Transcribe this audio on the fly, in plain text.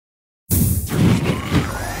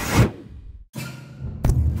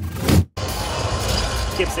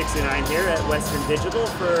Skip69 here at Western Digital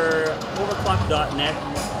for Overclock.net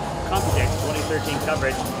COMPUTEX 2013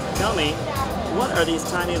 coverage. Tell me, what are these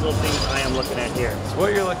tiny little things I am looking at here? So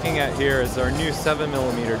what you're looking at here is our new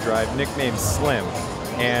 7mm drive nicknamed Slim.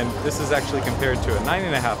 And this is actually compared to a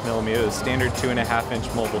 9.5mm, the standard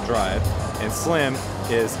 2.5-inch mobile drive. And Slim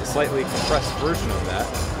is a slightly compressed version of that.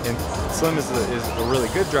 And Slim is a really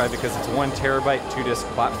good drive because it's a 1 terabyte 2-disc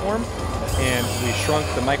platform. And we shrunk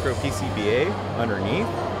the micro PCBA underneath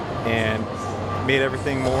and made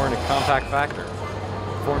everything more in a compact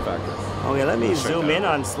form factor. Okay, let me zoom in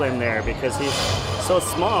on Slim there because he's so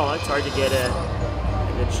small, it's hard to get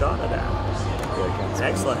a good shot of that.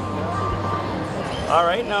 Excellent. All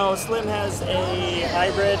right, now Slim has a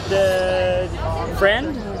hybrid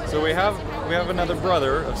friend. So we have another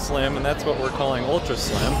brother of Slim, and that's what we're calling Ultra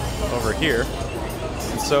Slim over here.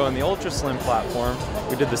 And so in the Ultra Slim platform,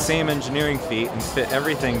 we did the same engineering feat and fit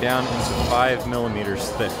everything down into 5mm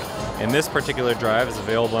thick. And this particular drive is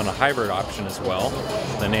available in a hybrid option as well,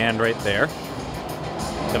 the NAND right there.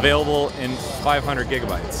 Available in 500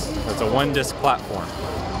 gigabytes. That's a 1-disc platform.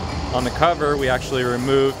 On the cover, we actually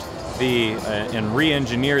removed and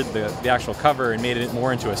re-engineered the actual cover and made it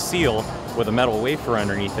more into a seal with a metal wafer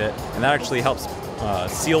underneath it, and that actually helps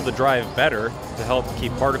seal the drive better to help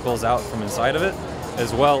keep particles out from inside of it,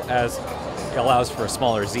 as well as it allows for a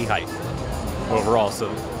smaller Z height overall.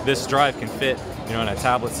 So this drive can fit, you know, in a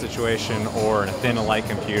tablet situation or in a thin and light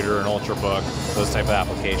computer, an ultrabook, those type of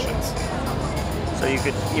applications. So you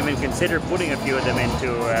could even consider putting a few of them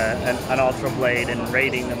into an Ultra Blade and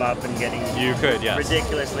rating them up and getting yes.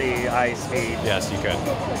 ridiculously high speed. Yes, you could.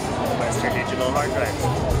 Western Digital hard drives.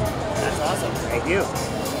 That's awesome. Thank you.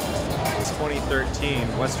 In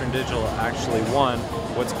 2013, Western Digital actually won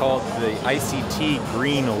what's called the ICT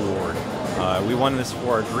Green Award. We won this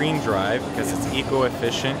for our Green drive because it's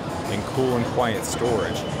eco-efficient and cool and quiet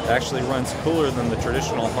storage. It actually runs cooler than the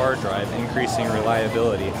traditional hard drive, increasing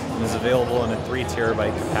reliability, and is available in a 3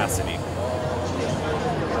 terabyte capacity.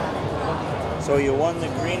 So you won the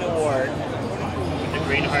Green Award with the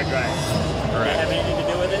Green hard drive. Correct. Does that have anything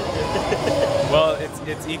to do with it? Well,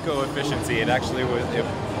 it's eco-efficiency. It actually was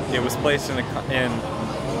it was placed in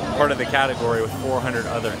part of the category with 400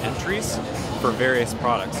 other entries for various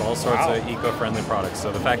products, all sorts of eco-friendly products.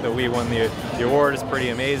 So the fact that we won the award is pretty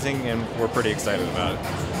amazing, and we're pretty excited about it.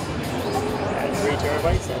 And 3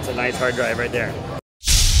 terabytes, that's a nice hard drive right there.